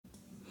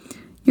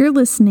You're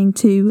listening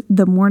to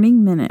The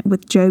Morning Minute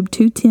with Job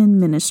 210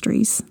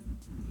 Ministries.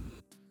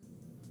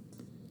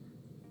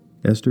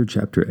 Esther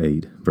chapter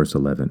 8, verse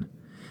 11,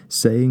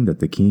 saying that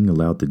the king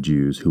allowed the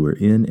Jews who were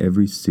in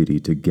every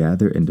city to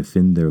gather and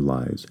defend their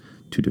lives,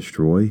 to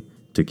destroy,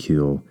 to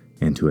kill,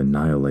 and to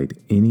annihilate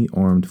any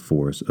armed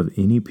force of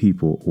any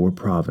people or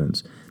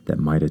province that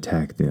might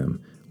attack them,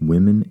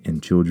 women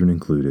and children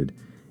included,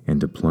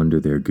 and to plunder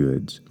their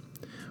goods.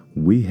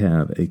 We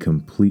have a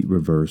complete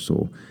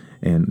reversal,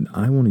 and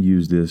I want to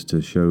use this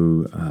to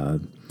show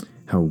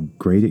how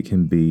great it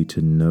can be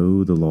to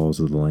know the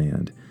laws of the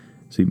land.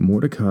 See,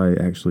 Mordecai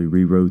actually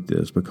rewrote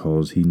this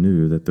because he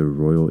knew that the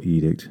royal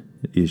edict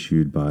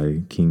issued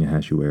by King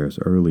Ahasuerus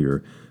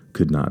earlier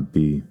could not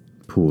be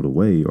pulled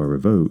away or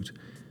revoked,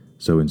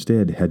 so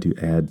instead had to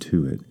add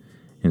to it.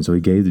 And so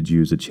he gave the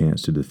Jews a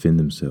chance to defend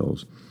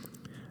themselves.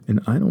 And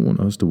I don't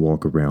want us to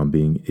walk around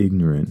being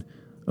ignorant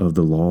of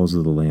the laws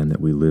of the land that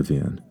we live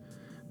in.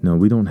 No,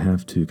 we don't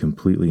have to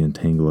completely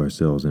entangle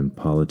ourselves in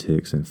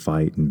politics and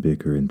fight and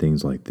bicker and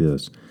things like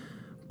this,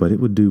 but it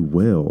would do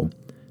well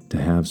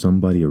to have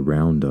somebody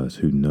around us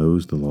who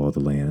knows the law of the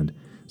land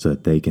so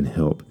that they can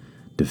help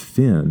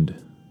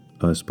defend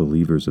us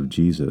believers of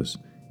Jesus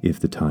if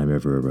the time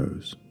ever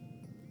arose.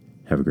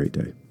 Have a great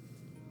day.